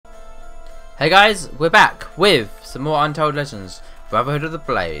Hey guys, we're back with some more Untold Legends, Brotherhood of the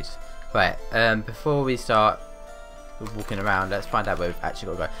Blade. Right, before we start walking around, let's find out where we've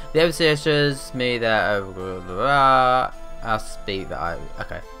actually got to go. The overseers, me there, I'll speak that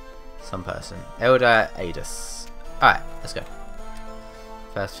okay, some person. Elder Adus. Alright, let's go.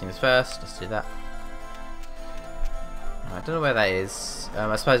 First things first, let's do that. I don't know where that is.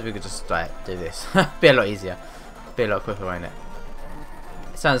 I suppose we could just like do this. Be a lot easier. Be a lot quicker, won't it?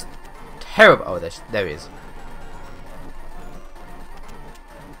 It sounds terrible. Oh, there he is.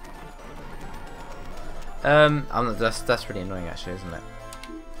 That's really annoying actually, isn't it?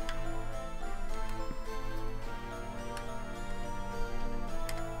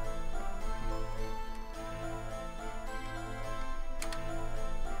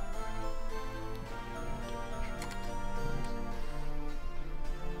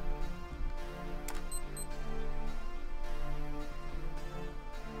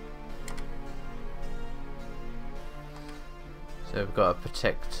 So we've got to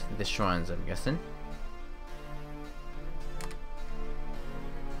protect the shrines, I'm guessing.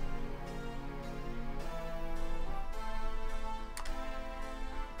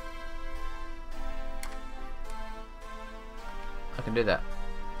 I can do that.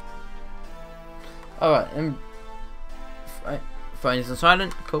 Alright, phone is on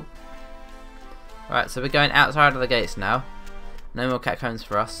silent, cool. Alright, so we're going outside of the gates now. No more catacombs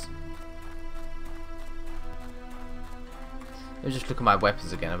for us. Let me just look at my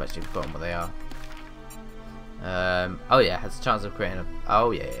weapons again. I've actually forgotten what they are. Oh yeah, has a chance of creating a...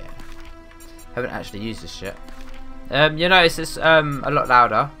 Oh yeah. Haven't actually used this yet. You notice it's a lot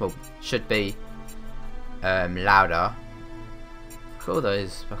louder. Well, should be louder. Look at all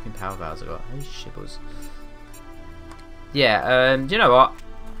those fucking power bars I got. Those shibbles. Yeah. Do you know what?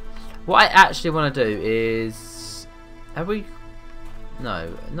 What I actually want to do is... Have we...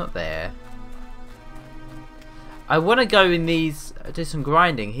 No, not there. I want to go in these, do some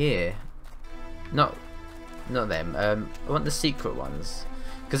grinding here. Not them. I want the secret ones,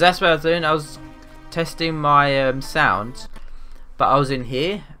 because that's what I was doing. I was testing my sound, but I was in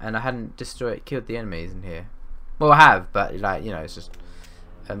here and I hadn't killed the enemies in here. Well, I have, but like you know, it's just.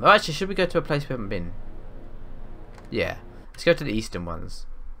 Oh, actually, should we go to a place we haven't been? Yeah, let's go to the eastern ones.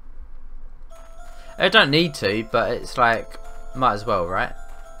 I don't need to, but it's like might as well, right?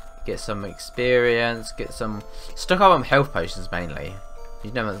 Get some experience, get some stock up on health potions mainly. You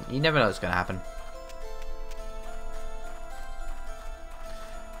never know what's gonna happen.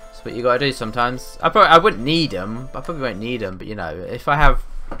 That's what you gotta do sometimes. I wouldn't need them. I probably won't need them, but you know, if I have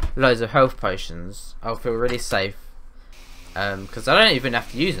loads of health potions, I'll feel really safe. Because I don't even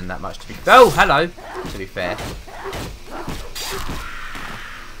have to use them that much to be. Oh, hello. To be fair.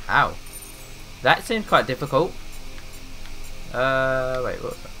 Ow. That seemed quite difficult. Wait, what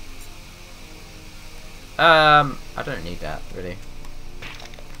was that? I don't need that, really.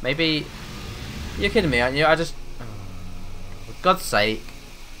 Maybe... You're kidding me, aren't you? I just... For God's sake.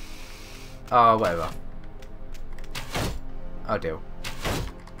 Oh, whatever. Oh, deal.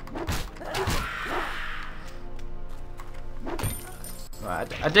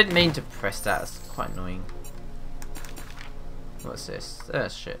 Right, I didn't mean to press that. It's quite annoying. What's this?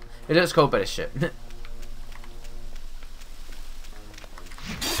 That's shit. It looks cool, but it's shit.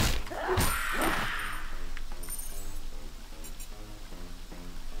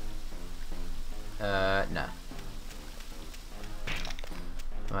 No.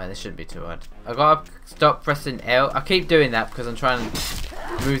 Right, this shouldn't be too hard. I gotta stop pressing L. I keep doing that because I'm trying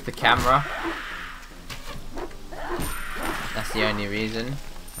to move the camera. That's the only reason.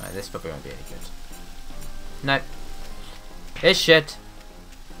 Right, this probably won't be any good. Nope. It's shit.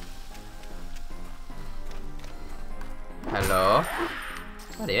 Hello?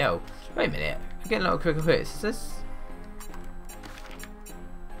 Bloody hell. Wait a minute. I'm getting a lot of critical hits. Is this...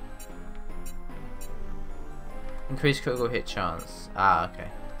 Increased critical hit chance. Ah, okay.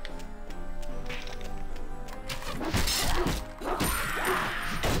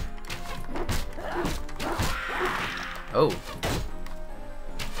 Oh.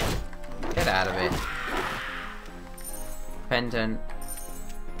 Get out of it. Pendant.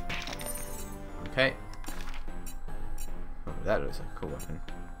 Okay. Oh, that looks like a cool weapon.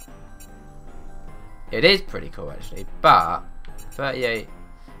 It is pretty cool actually, but 38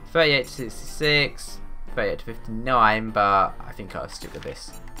 to 66. 38 to 59, but I think I'll stick with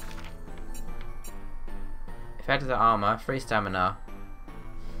this. If I add the armor, 3 stamina.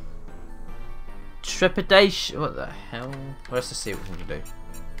 Trepidation. What the hell? Well, let's just see what we can do.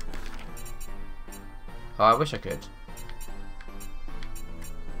 Oh, I wish I could.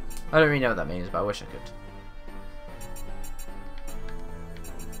 I don't really know what that means, but I wish I could.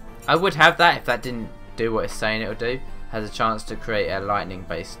 I would have that if that didn't do what it's saying it would do. Has a chance to create a lightning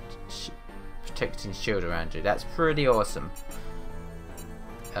based protecting shield around you. That's pretty awesome.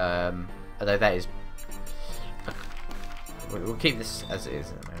 Although that is... We'll keep this as it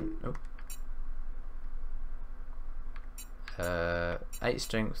is at the moment. Oh. 8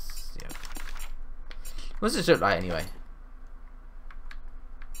 strengths. Yeah. What does this look like anyway?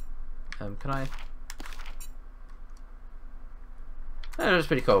 Can I? That looks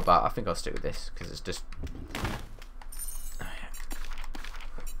pretty cool, but I think I'll stick with this because it's just.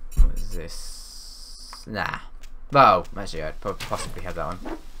 What is this? Nah. Well, actually, I'd possibly have that one.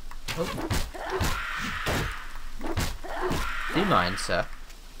 Oh. Do you mind, sir?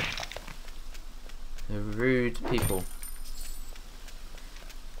 The rude people.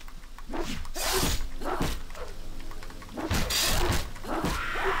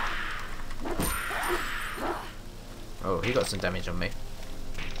 Oh, he got some damage on me.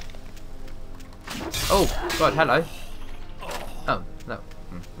 Oh, God, hello. Oh, no.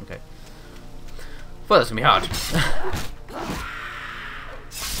 Okay. Thought that was going to be hard.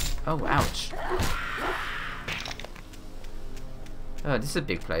 Oh, ouch. Oh, this is a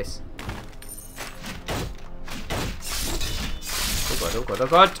big place. Oh, God, oh, God, oh,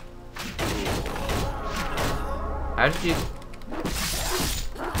 God. How did you...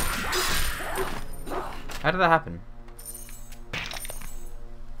 How did that happen?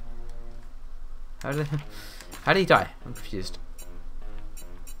 How did he die? I'm confused.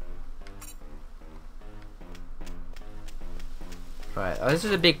 Right, oh, this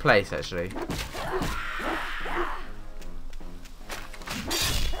is a big place actually.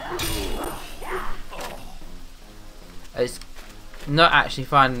 It's not actually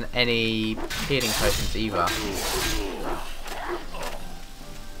finding any healing potions either.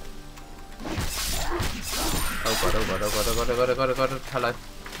 Oh God, oh God, oh God, oh God, oh God, oh God, oh God, hello.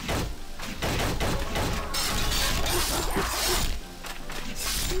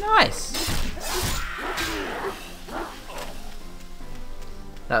 Nice!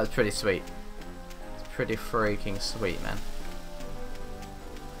 That was pretty sweet. It's pretty freaking sweet, man.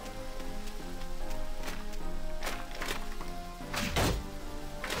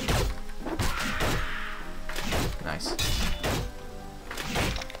 Nice.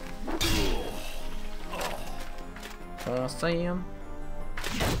 Awesome.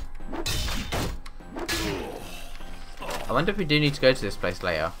 I wonder if we do need to go to this place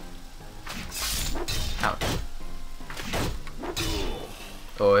later. Ouch.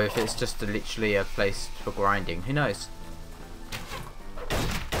 Or if it's just literally a place for grinding. Who knows?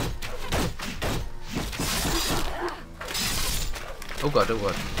 Oh God, oh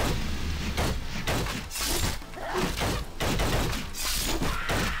God.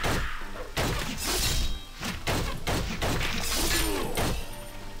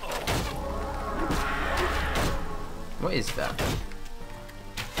 What is that?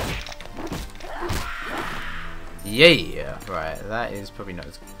 Yeah, right, that is probably not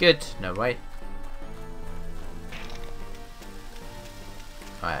as good. No way.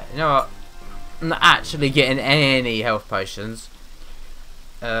 Right, you know what? I'm not actually getting any health potions.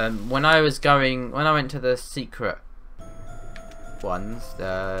 When I went to the secret ones,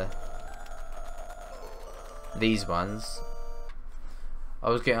 these ones, I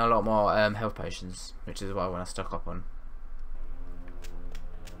was getting a lot more health potions, which is what I want to stock up on.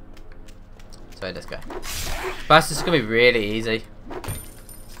 So let's go. But this is gonna be really easy.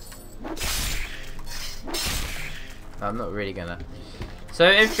 I'm not really gonna. So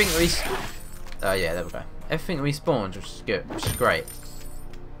everything oh yeah, there we go. Everything respawned, which is good, which is great.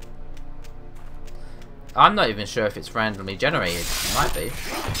 I'm not even sure if it's randomly generated. It might be.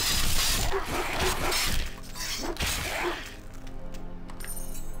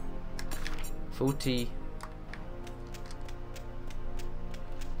 $40.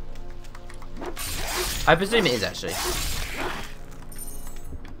 I presume it is actually.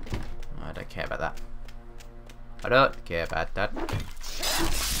 I don't care about that. I don't care about that.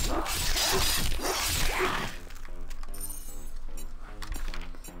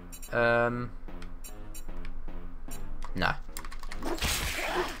 No.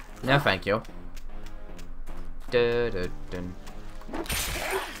 No, thank you. Dun, dun, dun.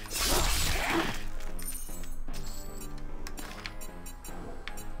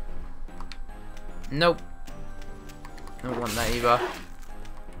 Nope. Don't want that either.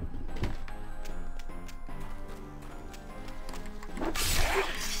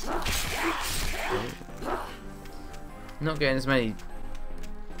 Not getting as many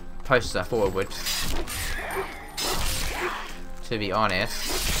posts as I thought I would, to be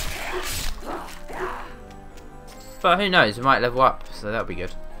honest. But who knows, we might level up, so that'll be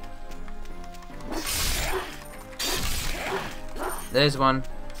good. there's one.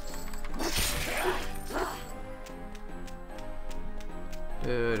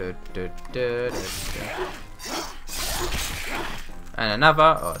 And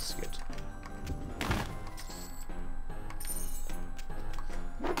another. Oh, that's good.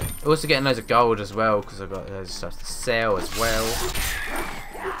 Also getting loads of gold as well because I've got loads of stuff to sell as well.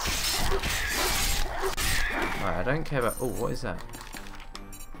 Right, I don't care about. Oh, what is that?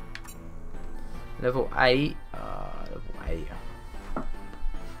 Level 8. Level 8.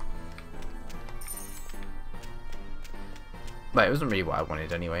 Wait, it wasn't really what I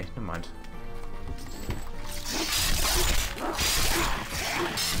wanted anyway. Never mind.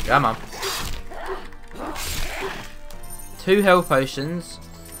 Come on. 2 health potions.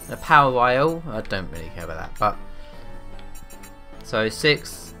 And a power vial. I don't really care about that, but. So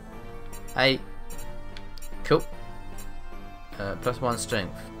 6, 8. Cool. Plus 1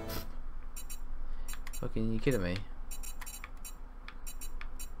 strength. Fucking you kidding me?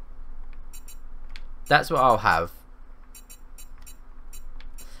 That's what I'll have.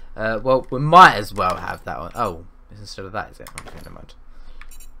 Well, we might as well have that one. Oh, it's instead of that, is it? Okay, never mind.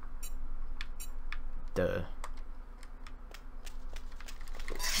 Duh.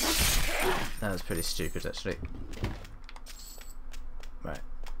 That was pretty stupid, actually. Right.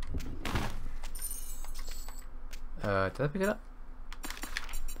 Did I pick it up?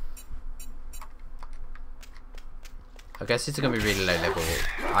 I guess it's gonna be really low level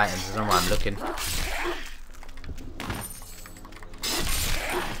items. I don't know why I'm looking.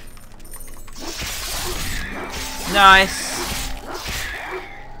 Nice.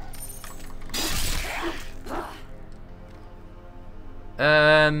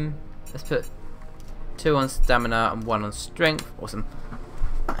 Let's put 2 on stamina and 1 on strength. Awesome.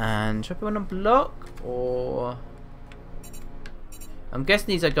 And should I put 1 on block or? I'm guessing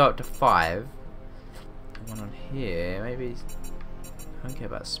these I go up to 5. 1 on here, maybe. I don't care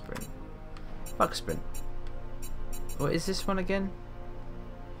about sprint. Fuck sprint. What is this one again?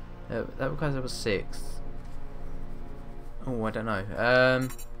 That requires level 6. Oh, I don't know.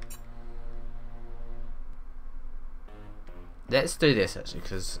 Let's do this actually,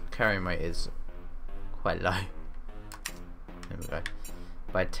 because carrying weight is quite low. There we go.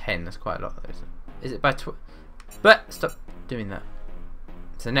 By 10, that's quite a lot. Is it by 12? But stop doing that.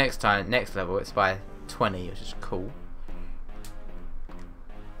 So next time, next level, it's by 20, which is cool.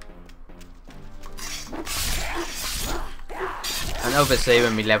 And obviously,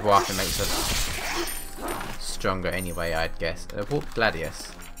 when we level up, it makes us stronger anyway, I'd guess.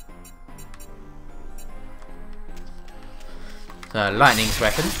 Gladius. Lightning's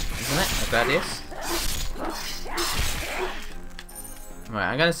weapon, isn't it? A Gladius. Right,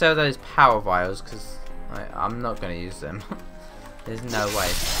 I'm going to sell those power vials because I'm not going to use them. There's no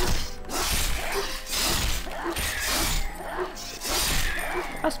way.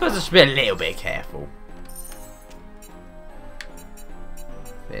 I suppose I should be a little bit careful.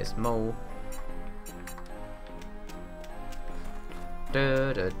 There's more.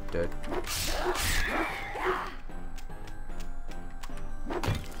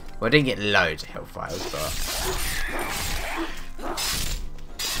 Well, I didn't get loads of health vials, but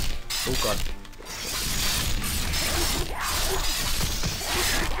oh god.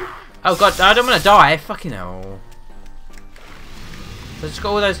 Oh god, I don't want to die. Fucking hell. So I just got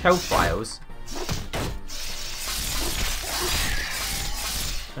all those health vials.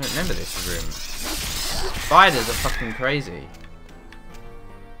 I don't remember this room. Spiders are fucking crazy.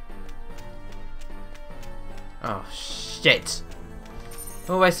 Oh shit.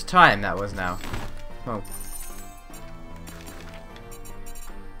 What a waste of time that was now. Oh.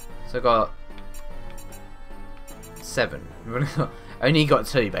 So I got 7. Only got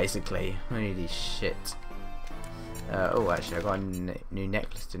 2 basically. Only these shit. Oh, actually, I got a new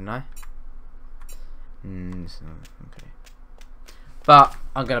necklace, didn't I? Okay. But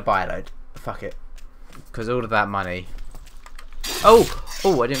I'm gonna buy a load. Fuck it, because all of that money. Oh,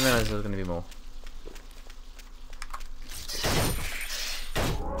 I didn't realise there was gonna be more.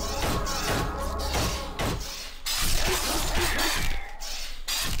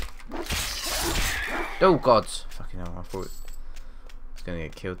 Oh god! Fucking hell! I thought I was gonna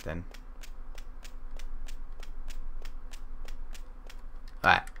get killed then.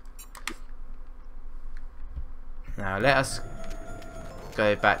 Right. Now let us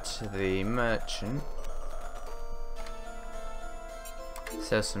go back to the merchant.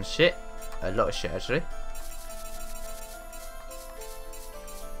 Sell some shit. A lot of shit actually.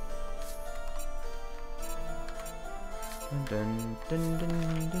 Dun, dun, dun,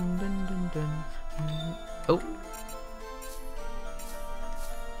 dun, dun, dun, dun. Oh.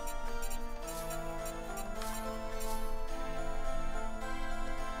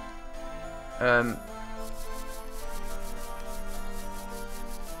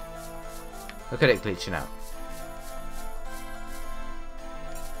 Look at it glitching out.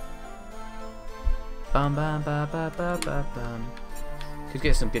 Bum bum ba ba ba ba bum. Could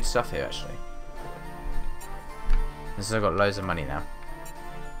get some good stuff here actually. And so I've got loads of money now.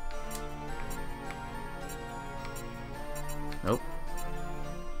 Nope.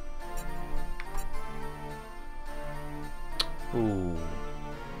 Ooh.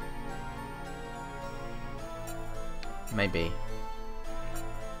 Maybe.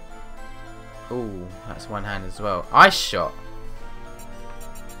 Ooh, that's one hand as well. Ice shot.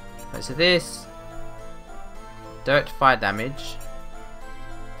 Right, so this direct fire damage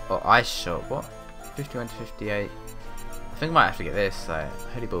or ice shot. What? 51 to 58. I think I might have to get this. So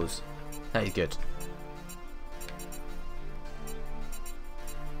holy balls. That is good.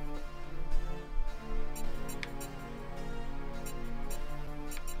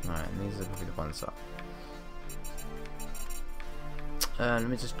 Right, and these are probably the ones up. Let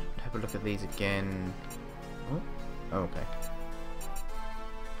me just have a look at these again. Oh, okay.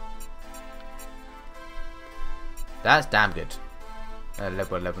 That's damn good.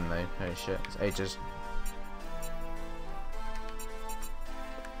 Level 11 though. Holy shit, it's ages.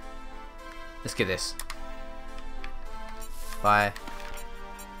 Let's get this. Bye.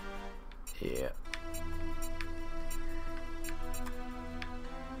 Yeah.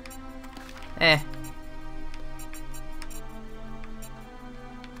 Eh.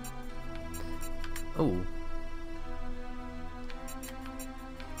 Ooh.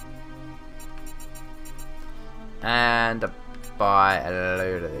 And buy a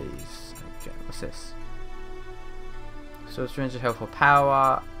load of these. Okay, what's this? So 300 health for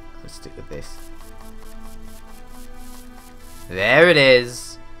power. Let's stick with this. There it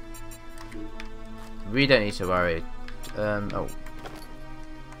is. We don't need to worry. Oh.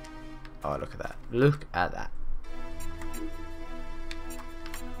 Oh, look at that. Look at that.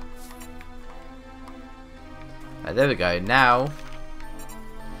 Right, there we go. Now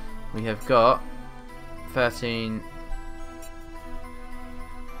we have got 13.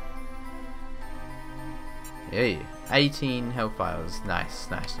 Yeah, 18 health files. Nice,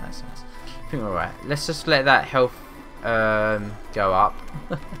 nice, nice, nice. I think we're alright. Let's just let that health go up.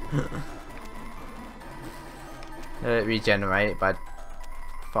 Let it regenerate by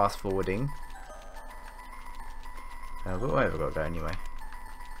fast forwarding. But where have we got to go anyway?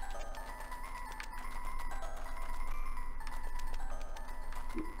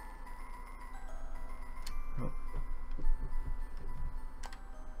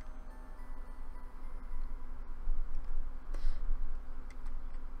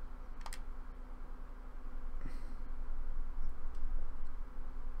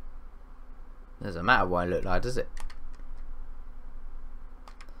 Doesn't matter what I look like, does it?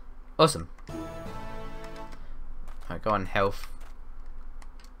 Awesome. Alright, go on health.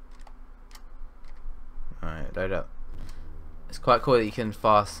 Alright, load up. It's quite cool that you can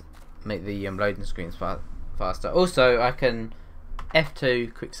make the loading screens faster. Also, I can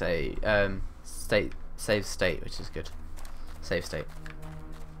F2 quick save, save state, which is good. Save state.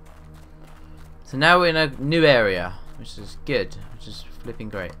 So now we're in a new area, which is good, which is flipping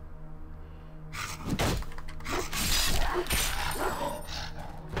great.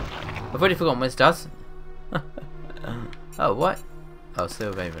 I've already forgotten what this does. Oh, what? Oh,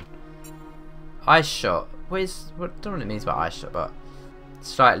 Silver Haven. Ice shot. What I don't know what it means by ice shot, but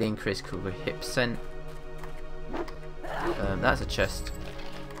slightly increased critical hit percent. That's a chest.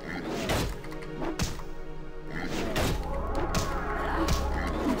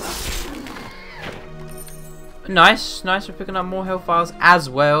 Nice, nice. We're picking up more health files as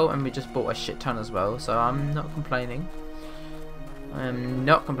well, and we just bought a shit ton as well. So I'm not complaining. I am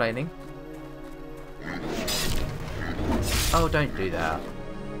not complaining. Oh, don't do that.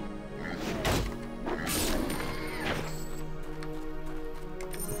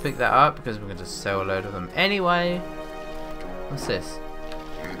 Pick that up because we're going to sell a load of them anyway. What's this?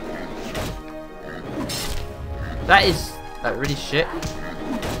 That is like really shit.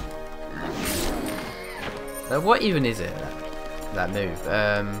 What even is it? That move?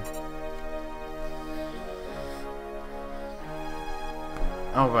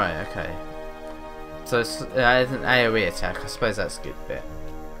 Oh right, okay. So it's an AoE attack. I suppose that's a good bit.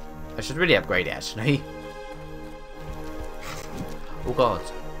 I should really upgrade it actually. Oh god.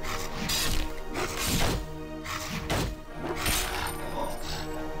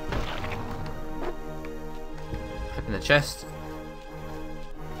 Open the chest.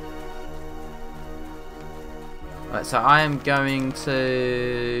 Right, so I am going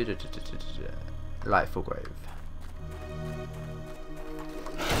to Lightful Grove.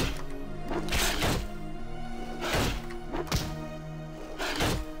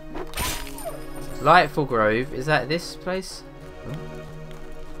 Lightful Grove, is that this place? Oh.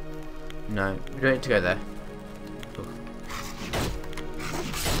 No, we don't need to go there. Oh.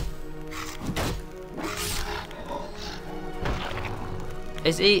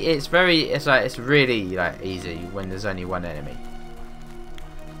 It's really like easy when there's only one enemy.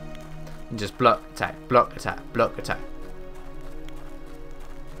 And just block, attack, block, attack, block, attack.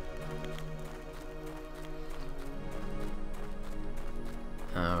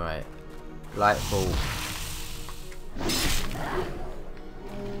 Alright. Lightfall.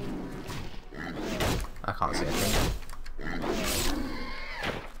 I can't see anything.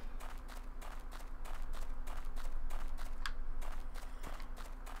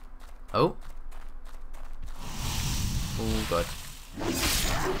 Oh. Oh god.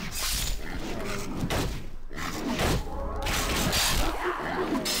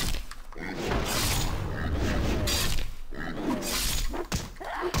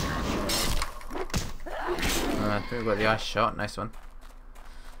 I think we've got the ice shot, nice one.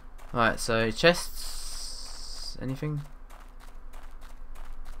 Alright, so chests. Anything?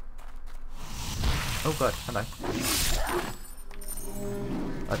 Oh god, hello.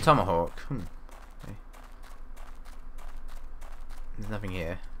 A tomahawk. Okay. There's nothing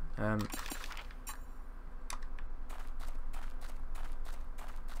here.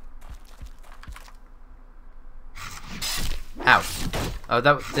 Ow! Oh,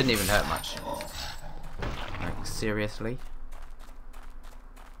 that didn't even hurt much. Like, seriously?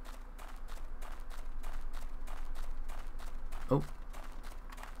 Oh.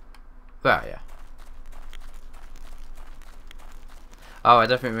 Well, yeah. Oh, I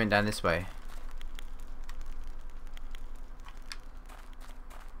definitely went down this way.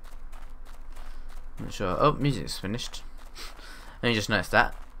 I'm not sure. Oh, music's finished. I only just noticed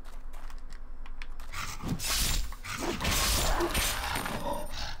that.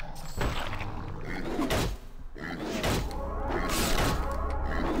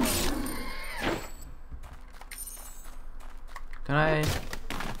 Can I?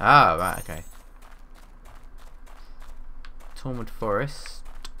 Ah, right, okay. Tormwood Forest.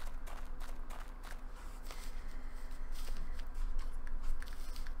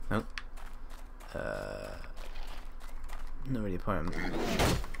 Nope. Not really a point.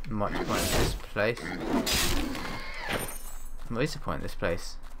 Much point at this place. What is the point of this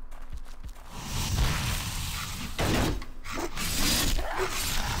place?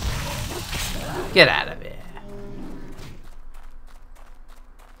 Get out of here.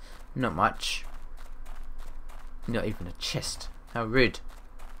 Not much. Not even a chest. How rude.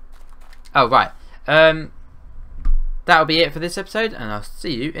 Oh, right. That'll be it for this episode, and I'll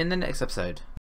see you in the next episode.